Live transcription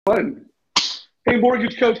One. Hey,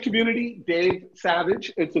 Mortgage Coach community, Dave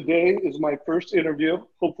Savage. And today is my first interview.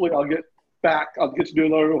 Hopefully I'll get to do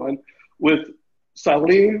another one with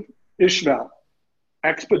Salim Ismail,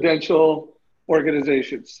 Exponential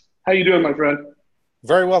Organizations. How you doing, my friend?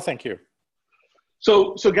 Very well, thank you.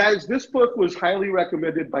 So guys, this book was highly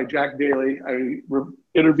recommended by Jack Daly. I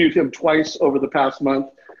interviewed him twice over the past month.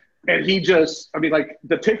 And he just,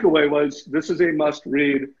 the takeaway was, this is a must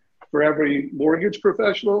read for every mortgage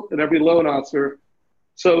professional and every loan officer.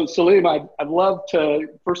 So Salim, I'd love to,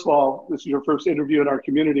 first of all, this is your first interview in our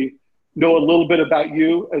community, know a little bit about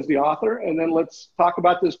you as the author, and then let's talk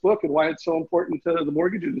about this book and why it's so important to the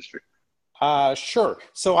mortgage industry. Sure.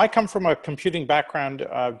 So I come from a computing background,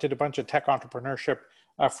 did a bunch of tech entrepreneurship.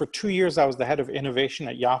 For 2 years, I was the head of innovation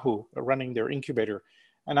at Yahoo, running their incubator.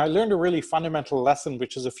 And I learned a really fundamental lesson,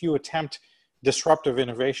 which is if you attempt disruptive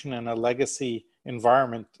innovation in a legacy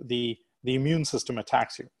environment, the immune system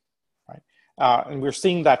attacks you, right? And we're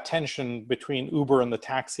seeing that tension between Uber and the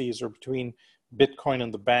taxis, or between Bitcoin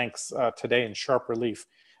and the banks today in sharp relief.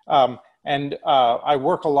 I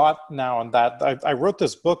work a lot now on that. I wrote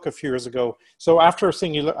this book a few years ago. So after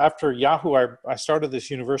Yahoo, I started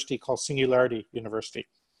this university called Singularity University,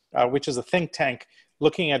 which is a think tank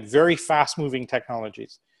looking at very fast-moving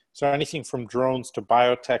technologies. So anything from drones to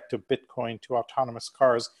biotech to Bitcoin to autonomous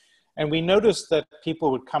cars. And we noticed that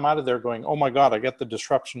people would come out of there going, oh my God, I get the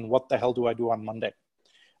disruption. What the hell do I do on Monday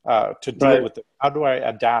to deal with it? How do I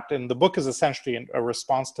adapt? And the book is essentially a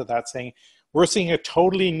response to that, saying, we're seeing a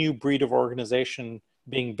totally new breed of organization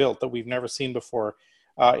being built that we've never seen before.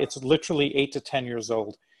 It's literally 8 to 10 years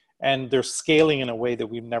old, and they're scaling in a way that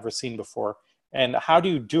we've never seen before. And how do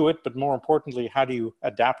you do it? But more importantly, how do you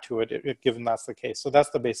adapt to it, given that's the case? So that's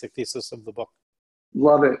the basic thesis of the book.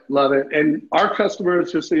 Love it, love it. And our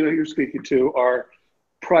customers, just so you know who you're speaking to, are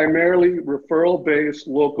primarily referral-based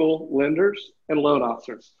local lenders and loan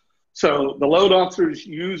officers. So the loan officers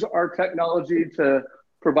use our technology to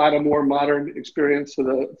provide a more modern experience to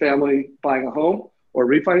the family buying a home or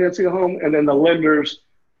refinancing a home. And then the lenders,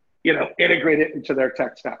 integrate it into their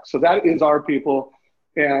tech stack. So that is our people.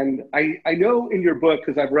 And I know in your book,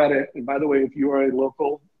 because I've read it, and by the way, if you are a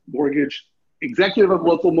local mortgage executive of a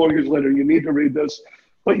local mortgage lender, you need to read this,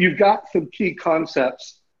 but you've got some key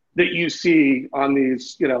concepts that you see on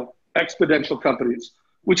these, exponential companies,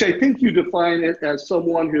 which I think you define it as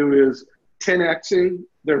someone who is 10xing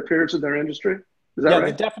their peers in their industry. Is that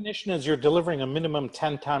right? The definition is you're delivering a minimum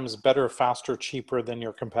 10 times better, faster, cheaper than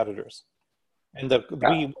your competitors. And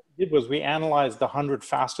what we did was we analyzed the 100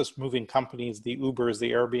 fastest moving companies, the Ubers,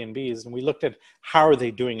 the Airbnbs, and we looked at how are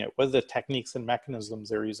they doing it, what are the techniques and mechanisms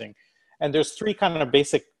they're using. And there's three kind of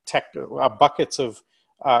basic buckets of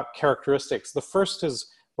characteristics. The first is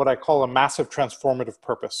what I call a massive transformative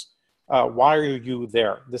purpose. Why are you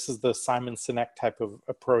there? This is the Simon Sinek type of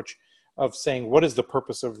approach of saying, what is the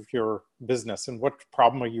purpose of your business and what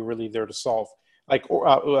problem are you really there to solve? Like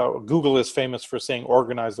Google is famous for saying,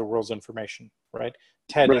 organize the world's information, right?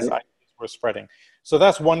 TED is ideas worth spreading. So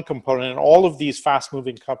that's one component, and all of these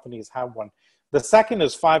fast-moving companies have one. The second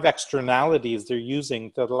is 5 externalities they're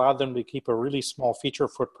using that allow them to keep a really small feature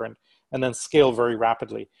footprint and then scale very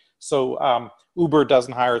rapidly. So Uber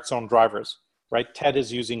doesn't hire its own drivers, right? TED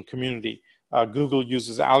is using community. Google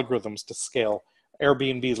uses algorithms to scale.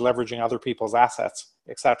 Airbnb is leveraging other people's assets,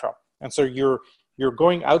 etc. And so you're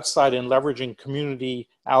going outside and leveraging community,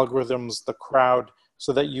 algorithms, the crowd,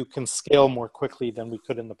 so that you can scale more quickly than we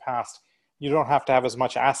could in the past. You don't have to have as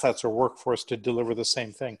much assets or workforce to deliver the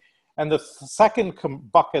same thing. And the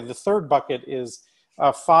third bucket is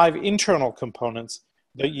 5 internal components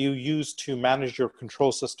that you use to manage your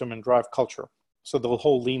control system and drive culture. So the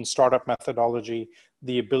whole lean startup methodology,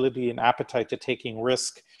 the ability and appetite to taking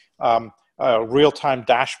risk, real-time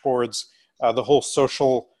dashboards, the whole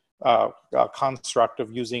social construct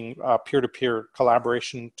of using peer-to-peer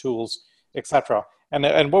collaboration tools, etc.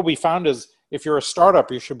 And what we found is if you're a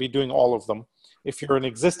startup, you should be doing all of them. If you're an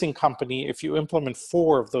existing company, if you implement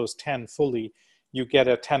 4 of those 10 fully, you get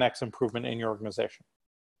a 10x improvement in your organization.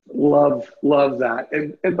 Love that.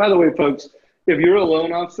 And by the way, folks, if you're a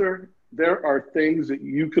loan officer, there are things that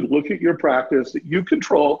you could look at your practice that you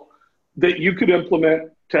control, that you could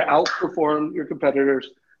implement to outperform your competitors.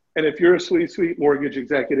 And if you're a sweet mortgage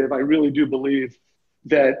executive, I really do believe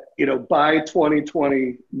that, by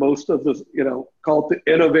 2020, most of the, call it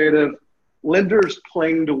the innovative lenders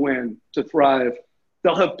playing to win, to thrive,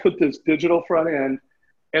 they'll have put this digital front end,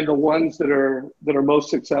 and the ones that are most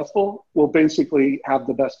successful will basically have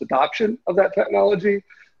the best adoption of that technology.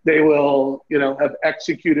 They will, have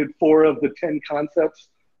executed 4 of the 10 concepts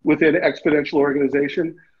within Exponential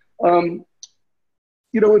Organization.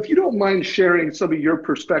 if you don't mind sharing some of your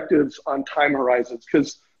perspectives on time horizons,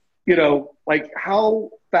 because, like how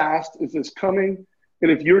fast is this coming?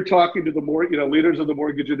 And if you're talking to the more, leaders of the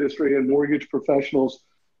mortgage industry and mortgage professionals,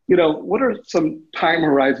 what are some time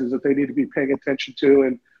horizons that they need to be paying attention to?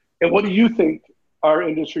 And what do you think our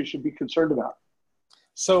industry should be concerned about?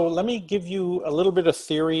 So let me give you a little bit of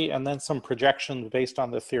theory and then some projections based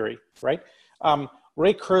on the theory, right?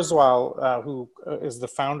 Ray Kurzweil, who is the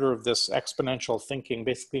founder of this exponential thinking,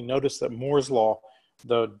 basically noticed that Moore's law,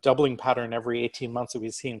 the doubling pattern every 18 months that we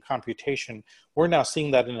see in computation, we're now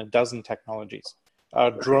seeing that in a dozen technologies.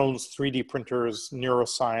 Drones, 3D printers,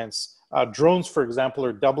 neuroscience. Drones, for example,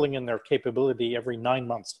 are doubling in their capability every 9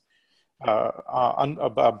 months,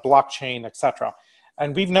 blockchain, etc.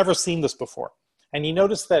 And we've never seen this before. And you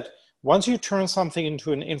notice that once you turn something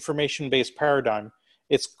into an information-based paradigm,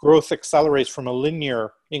 its growth accelerates from a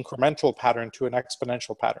linear incremental pattern to an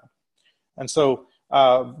exponential pattern. And so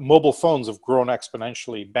mobile phones have grown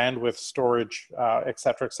exponentially, bandwidth, storage, et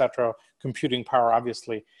cetera, computing power,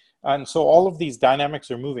 obviously. And so all of these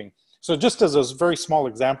dynamics are moving. So just as a very small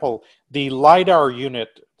example, the LiDAR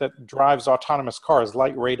unit that drives autonomous cars,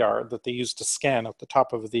 light radar that they use to scan at the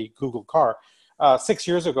top of the Google car, 6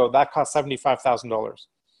 years ago, that cost $75,000.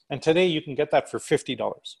 And today you can get that for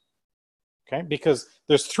 $50. Okay, because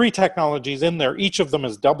there's 3 technologies in there. Each of them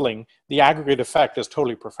is doubling. The aggregate effect is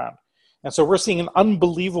totally profound. And so we're seeing an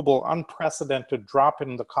unbelievable, unprecedented drop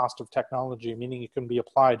in the cost of technology, meaning it can be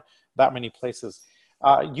applied that many places.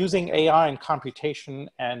 Using AI and computation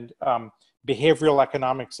and behavioral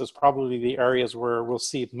economics is probably the areas where we'll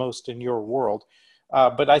see it most in your world.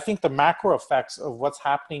 But I think the macro effects of what's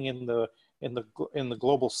happening in the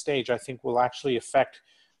global stage, I think, will actually affect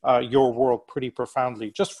your world pretty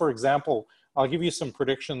profoundly. Just for example, I'll give you some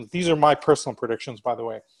predictions. These are my personal predictions, by the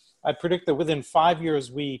way. I predict that within 5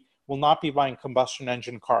 years, we will not be buying combustion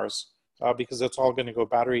engine cars because it's all going to go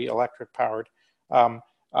battery electric powered.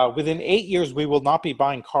 Within 8 years, we will not be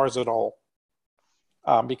buying cars at all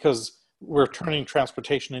because we're turning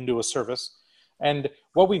transportation into a service. And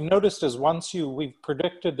what we've noticed is we've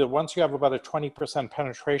predicted that once you have about a 20%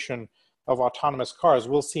 penetration of autonomous cars,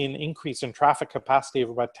 we'll see an increase in traffic capacity of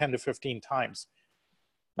about 10 to 15 times.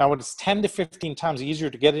 Now, when it's 10 to 15 times easier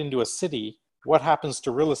to get into a city, what happens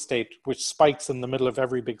to real estate, which spikes in the middle of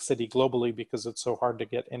every big city globally because it's so hard to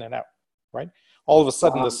get in and out, right? All of a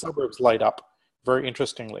sudden, the suburbs light up, very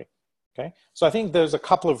interestingly. Okay, so I think there's a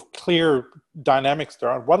couple of clear dynamics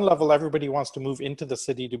there. On one level, everybody wants to move into the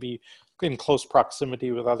city to be in close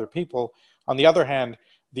proximity with other people. On the other hand,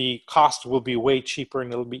 the cost will be way cheaper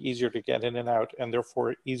and it'll be easier to get in and out and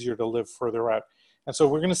therefore easier to live further out. And so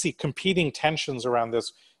we're going to see competing tensions around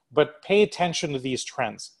this, but pay attention to these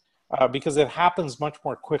trends because it happens much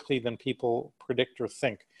more quickly than people predict or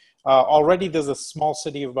think. Already there's a small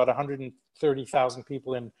city of about 130,000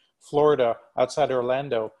 people in Florida outside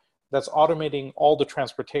Orlando that's automating all the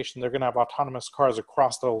transportation. They're going to have autonomous cars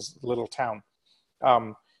across those little town,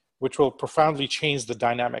 which will profoundly change the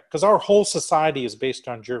dynamic because our whole society is based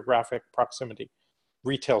on geographic proximity.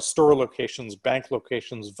 Retail store locations, bank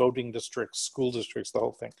locations, voting districts, school districts, the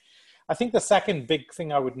whole thing. I think the second big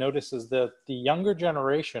thing I would notice is that the younger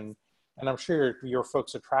generation, and I'm sure your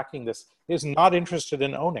folks are tracking this, is not interested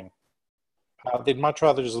in owning. They'd much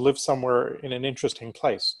rather just live somewhere in an interesting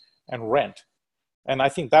place and rent. And I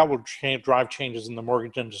think that will drive changes in the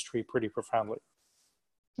mortgage industry pretty profoundly.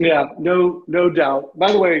 Yeah, no doubt.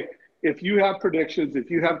 By the way, if you have predictions, if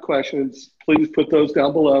you have questions, please put those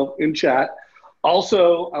down below in chat.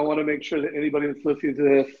 Also, I want to make sure that anybody that's listening to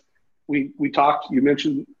this, we talked, you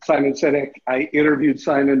mentioned Simon Sinek. I interviewed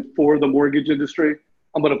Simon for the mortgage industry.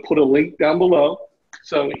 I'm going to put a link down below.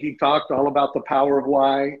 So he talked all about the power of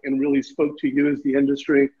why and really spoke to you as the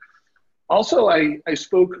industry. Also, I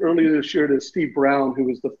spoke earlier this year to Steve Brown, who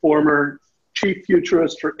was the former chief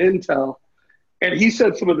futurist for Intel. And he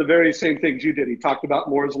said some of the very same things you did. He talked about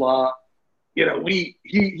Moore's Law. You know,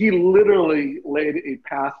 he literally laid a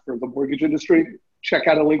path for the mortgage industry. Check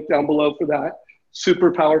out a link down below for that.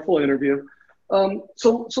 Super powerful interview.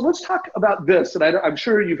 So let's talk about this. And I'm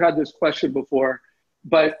sure you've had this question before,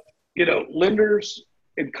 but you know, lenders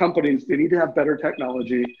and companies, they need to have better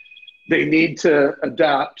technology. They need to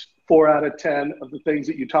adapt 4 out of 10 of the things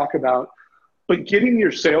that you talk about. But getting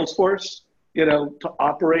your sales force, you know, to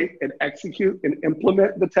operate and execute and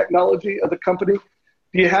implement the technology of the company.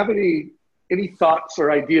 Do you have any thoughts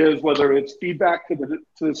or ideas, whether it's feedback to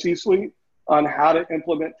the C-suite on how to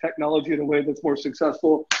implement technology in a way that's more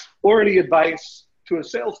successful, or any advice to a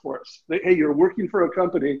sales force that, hey, you're working for a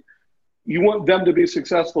company, you want them to be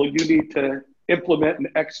successful, you need to implement and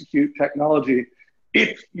execute technology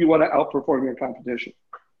if you want to outperform your competition?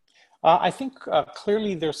 I think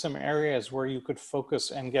clearly there's some areas where you could focus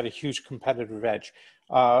and get a huge competitive edge.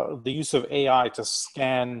 The use of AI to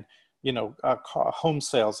scan, home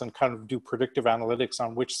sales and kind of do predictive analytics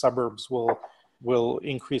on which suburbs will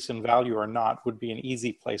increase in value or not would be an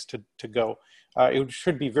easy place to go. It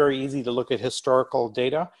should be very easy to look at historical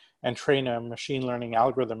data and train a machine learning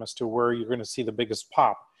algorithm as to where you're going to see the biggest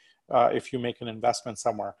pop if you make an investment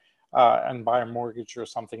somewhere. And buy a mortgage or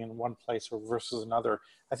something in one place or versus another.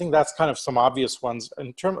 I think that's kind of some obvious ones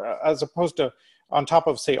as opposed to on top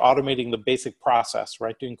of, say, automating the basic process,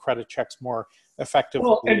 right? Doing credit checks more effectively.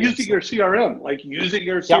 Well, and using your CRM, like using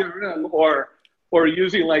your CRM or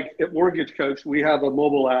using, like at Mortgage Coach, we have a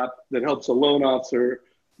mobile app that helps a loan officer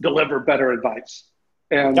deliver better advice.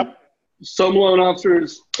 And some loan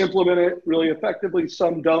officers implement it really effectively,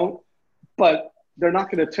 some don't, but they're not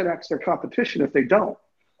going to 10x their competition if they don't.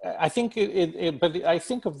 I think but I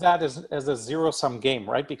think of that as a zero-sum game,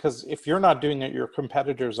 right? Because if you're not doing it, your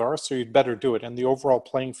competitors are, so you'd better do it. And the overall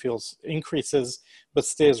playing field increases, but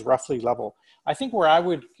stays roughly level. I think where I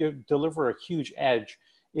would deliver a huge edge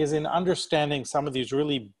is in understanding some of these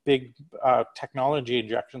really big technology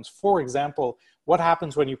injections. For example, what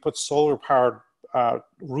happens when you put solar-powered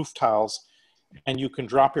roof tiles and you can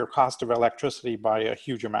drop your cost of electricity by a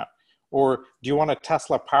huge amount? Or do you want a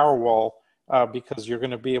Tesla Powerwall because you're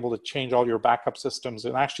going to be able to change all your backup systems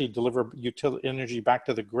and actually deliver utility energy back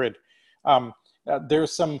to the grid?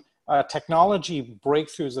 There's some technology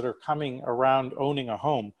breakthroughs that are coming around owning a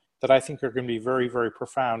home that I think are going to be very, very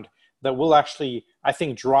profound, that will actually, I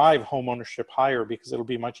think, drive home ownership higher because it'll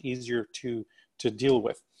be much easier to deal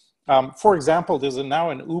with. For example, there's now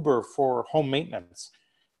an Uber for home maintenance,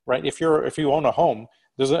 right? If you own a home,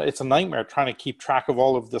 it's a nightmare trying to keep track of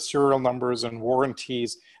all of the serial numbers and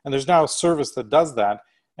warranties. And there's now a service that does that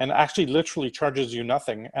and actually literally charges you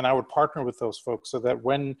nothing. And I would partner with those folks so that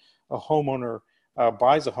when a homeowner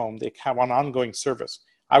buys a home, they have an ongoing service.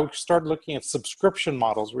 I would start looking at subscription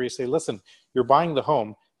models where you say, listen, you're buying the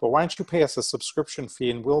home, but why don't you pay us a subscription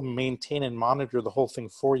fee and we'll maintain and monitor the whole thing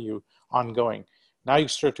for you ongoing. Now you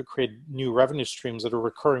start to create new revenue streams that are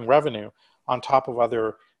recurring revenue on top of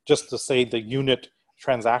other, just to say the unit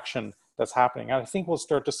transaction that's happening. And I think we'll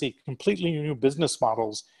start to see completely new business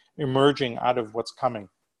models emerging out of what's coming.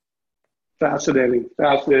 Fascinating.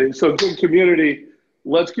 So good community,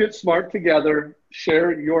 let's get smart together,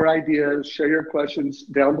 share your ideas, share your questions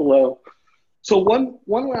down below. So one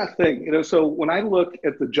last thing, so when I look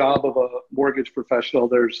at the job of a mortgage professional,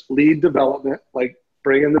 there's lead development, like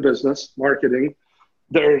bring in the business, marketing.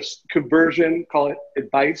 There's conversion, call it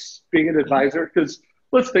advice, being an advisor. Because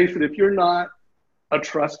let's face it, if you're not a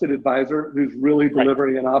trusted advisor who's really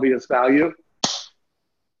delivering an obvious value,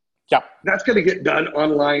 that's going to get done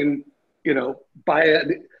online, by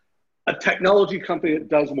a technology company that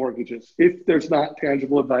does mortgages. If there's not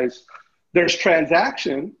tangible advice, there's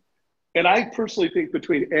transaction. And I personally think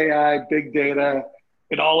between AI, big data,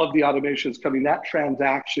 and all of the automations coming, that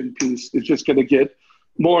transaction piece is just going to get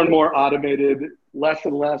more and more automated, less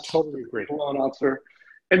and less loan officer.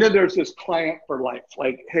 And then there's this client for life,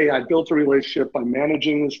 like, hey, I built a relationship, I'm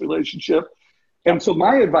managing this relationship. And so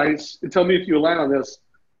my advice, and tell me if you align on this,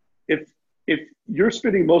 if you're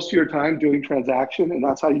spending most of your time doing transaction and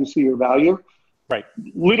that's how you see your value, right?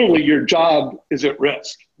 Literally your job is at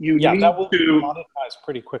risk. You need that will to be monetized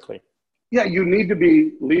pretty quickly. Yeah, you need to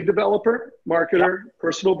be lead developer, marketer,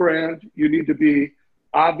 personal brand. You need to be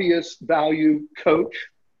obvious value coach,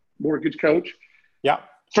 mortgage coach.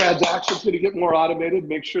 Transactions going to get more automated.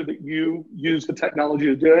 Make sure that you use the technology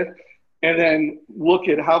to do it. And then look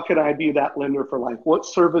at how can I be that lender for life? What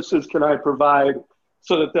services can I provide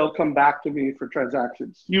so that they'll come back to me for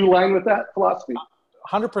transactions? You align with that philosophy?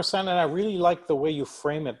 100%. And I really like the way you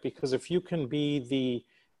frame it, because if you can be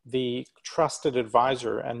the trusted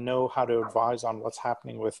advisor and know how to advise on what's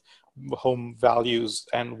happening with home values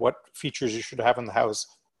and what features you should have in the house,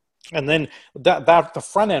 and then that the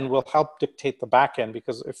front end will help dictate the back end,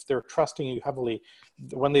 because if they're trusting you heavily,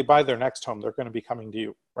 when they buy their next home, they're going to be coming to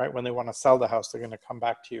you, right? When they want to sell the house, they're going to come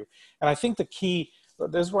back to you. And I think the key,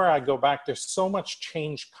 this is where I go back, there's so much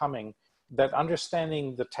change coming that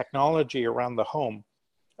understanding the technology around the home,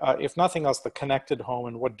 if nothing else, the connected home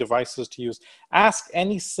and what devices to use. Ask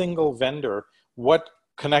any single vendor what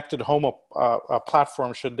connected home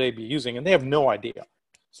platform should they be using, and they have no idea.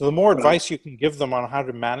 So the more advice you can give them on how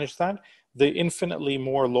to manage that, the infinitely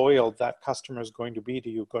more loyal that customer is going to be to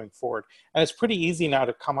you going forward. And it's pretty easy now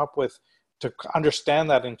to come up with, to understand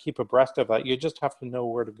that and keep abreast of that. You just have to know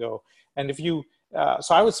where to go. And if you,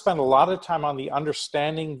 so I would spend a lot of time on the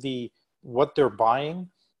understanding what they're buying,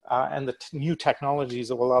 and the new technologies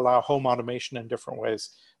that will allow home automation in different ways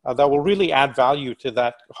that will really add value to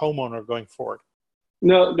that homeowner going forward.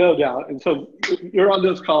 No doubt. And so you're on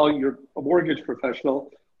this call, you're a mortgage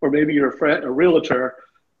professional, or maybe you're a friend, a realtor,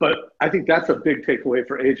 but I think that's a big takeaway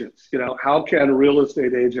for agents. You know, how can real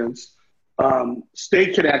estate agents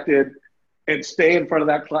stay connected and stay in front of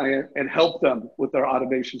that client and help them with their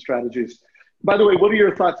automation strategies? By the way, what are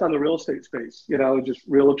your thoughts on the real estate space? You know, just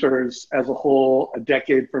realtors as a whole, a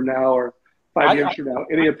decade from now or 5 years from now?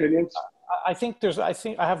 Any opinions? I think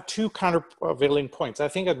I have two countervailing points. I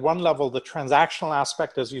think at one level, the transactional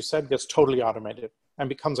aspect, as you said, gets totally automated and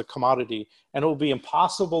becomes a commodity, and it will be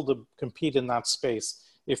impossible to compete in that space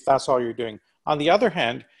if that's all you're doing. On the other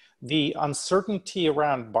hand, the uncertainty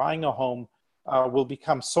around buying a home will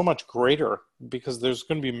become so much greater because there's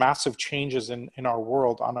going to be massive changes in our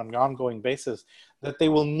world on an ongoing basis that they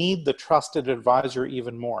will need the trusted advisor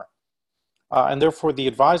even more. And therefore, the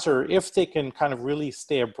advisor, if they can kind of really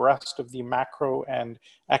stay abreast of the macro and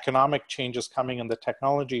economic changes coming and the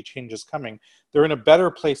technology changes coming, they're in a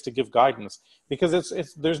better place to give guidance, because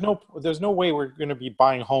there's no way we're going to be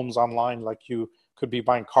buying homes online like you could be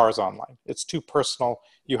buying cars online. It's too personal.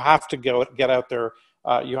 You have to get out there.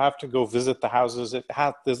 You have to go visit the houses.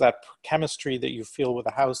 There's that chemistry that you feel with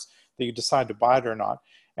a house that you decide to buy it or not.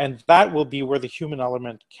 And that will be where the human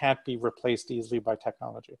element can't be replaced easily by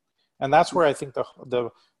technology. And that's where I think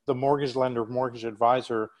the mortgage lender, mortgage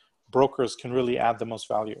advisor, brokers can really add the most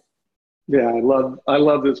value. Yeah, I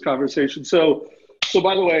love this conversation. So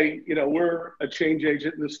by the way, you know, we're a change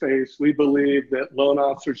agent in the space. We believe that loan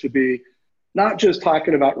officers should be not just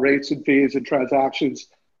talking about rates and fees and transactions,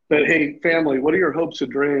 but hey, family, what are your hopes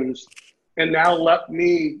and dreams? And now let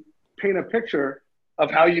me paint a picture of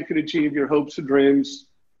how you can achieve your hopes and dreams.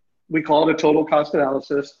 We call it a total cost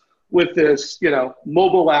analysis with this, you know,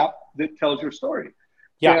 mobile app that tells your story.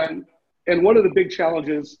 Yeah. And one of the big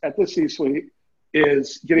challenges at the C-suite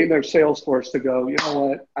is getting their sales force to go, you know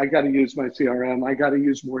what, I got to use my CRM. I got to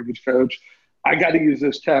use Mortgage Coach. I got to use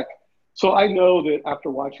this tech. So I know that after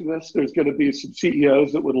watching this, there's going to be some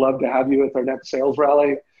CEOs that would love to have you at their next sales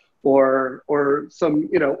rally, or some,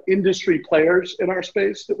 you know, industry players in our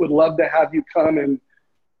space that would love to have you come and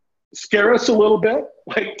scare us a little bit.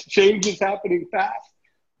 Like, change is happening fast.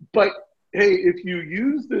 But hey, if you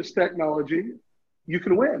use this technology, you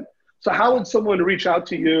can win. So how would someone reach out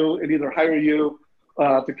to you and either hire you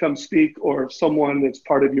to come speak, or someone that's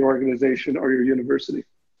part of your organization or your university?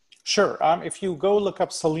 Sure. If you go look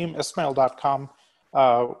up salimismail.com,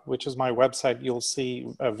 which is my website, you'll see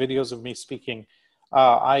videos of me speaking.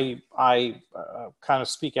 I kind of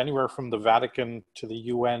speak anywhere from the Vatican to the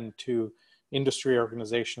UN to industry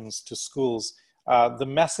organizations to schools. The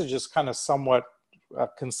message is kind of somewhat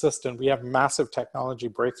consistent. We have massive technology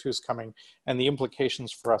breakthroughs coming, and the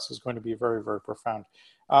implications for us is going to be very, very profound.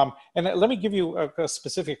 And let me give you a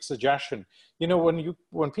specific suggestion. You know,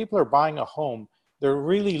 when people are buying a home, they're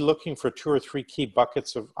really looking for 2 or 3 key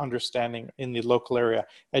buckets of understanding in the local area: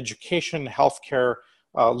 education, healthcare,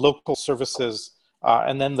 local services,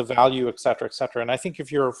 and then the value, et cetera, et cetera. And I think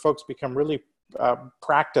if your folks become really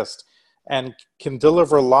practiced and can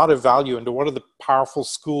deliver a lot of value into what are the powerful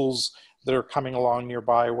schools that are coming along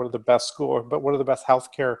nearby, what are the best school, but what are the best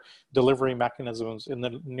healthcare delivery mechanisms in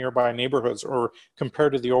the nearby neighborhoods, or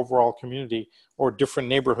compared to the overall community or different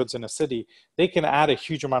neighborhoods in a city, they can add a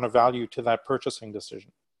huge amount of value to that purchasing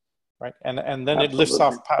decision, right? And then Absolutely. It lifts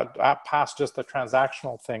off past just the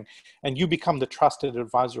transactional thing, and you become the trusted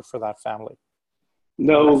advisor for that family.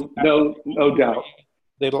 No doubt.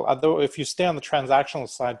 Although if you stay on the transactional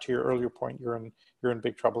side, to your earlier point, you're in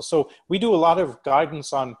big trouble. So we do a lot of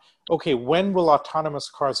guidance on, okay, when will autonomous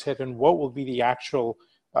cars hit, and what will be the actual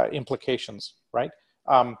implications, right?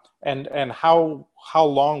 And how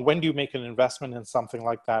long, when do you make an investment in something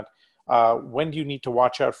like that? When do you need to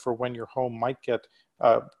watch out for when your home might get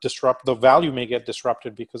disrupted, the value may get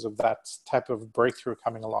disrupted because of that type of breakthrough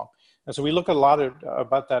coming along. And so we look a lot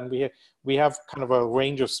about that, and we have kind of a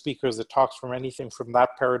range of speakers that talks from anything from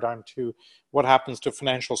that paradigm to what happens to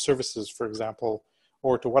financial services, for example,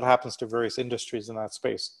 or to what happens to various industries in that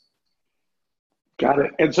space. Got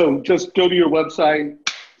it. And so just go to your website,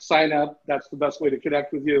 sign up. That's the best way to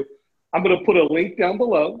connect with you. I'm going to put a link down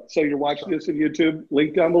below. So you're watching this on YouTube,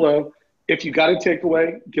 link down below. If you got a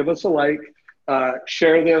takeaway, give us a like,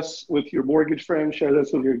 share this with your mortgage friends, share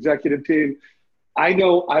this with your executive team. I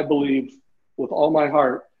believe with all my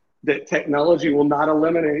heart that technology will not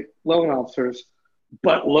eliminate loan officers,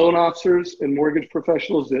 but loan officers and mortgage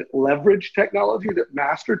professionals that leverage technology, that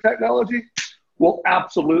master technology, will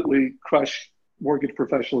absolutely crush mortgage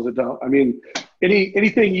professionals that don't. I mean,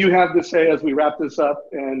 Anything you have to say as we wrap this up,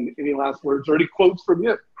 and any last words or any quotes from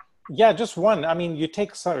you? Yeah, just one. I mean, you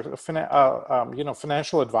take sort of,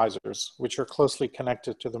 financial advisors, which are closely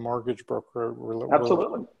connected to the mortgage broker.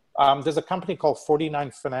 Absolutely. There's a company called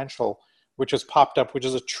 49 Financial, which has popped up, which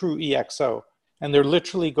is a true EXO. And they're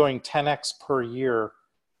literally going 10x per year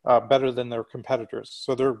better than their competitors.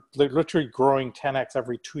 So they're literally growing 10x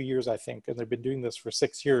every 2 years, I think. And they've been doing this for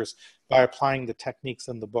 6 years by applying the techniques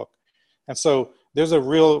in the book. And so there's a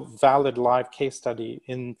real valid live case study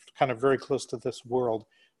in kind of very close to this world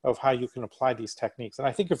of how you can apply these techniques. And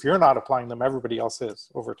I think if you're not applying them, everybody else is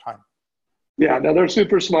over time. Yeah, no, they're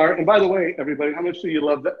super smart. And by the way, everybody, how much do you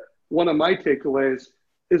love that? One of my takeaways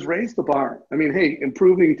is raise the bar. I mean, hey,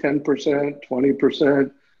 improving 10%,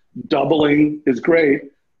 20%, doubling is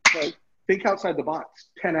great, but think outside the box,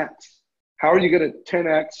 10x. How are you going to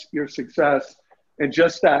 10x your success? And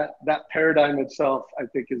just that paradigm itself, I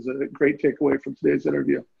think, is a great takeaway from today's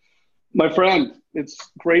interview. My friend,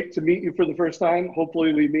 it's great to meet you for the first time.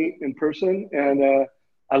 Hopefully we meet in person, and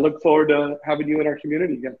I look forward to having you in our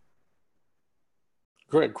community again.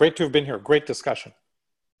 Great to have been here. Great discussion.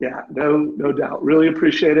 Yeah, no doubt. Really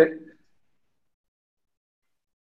appreciate it.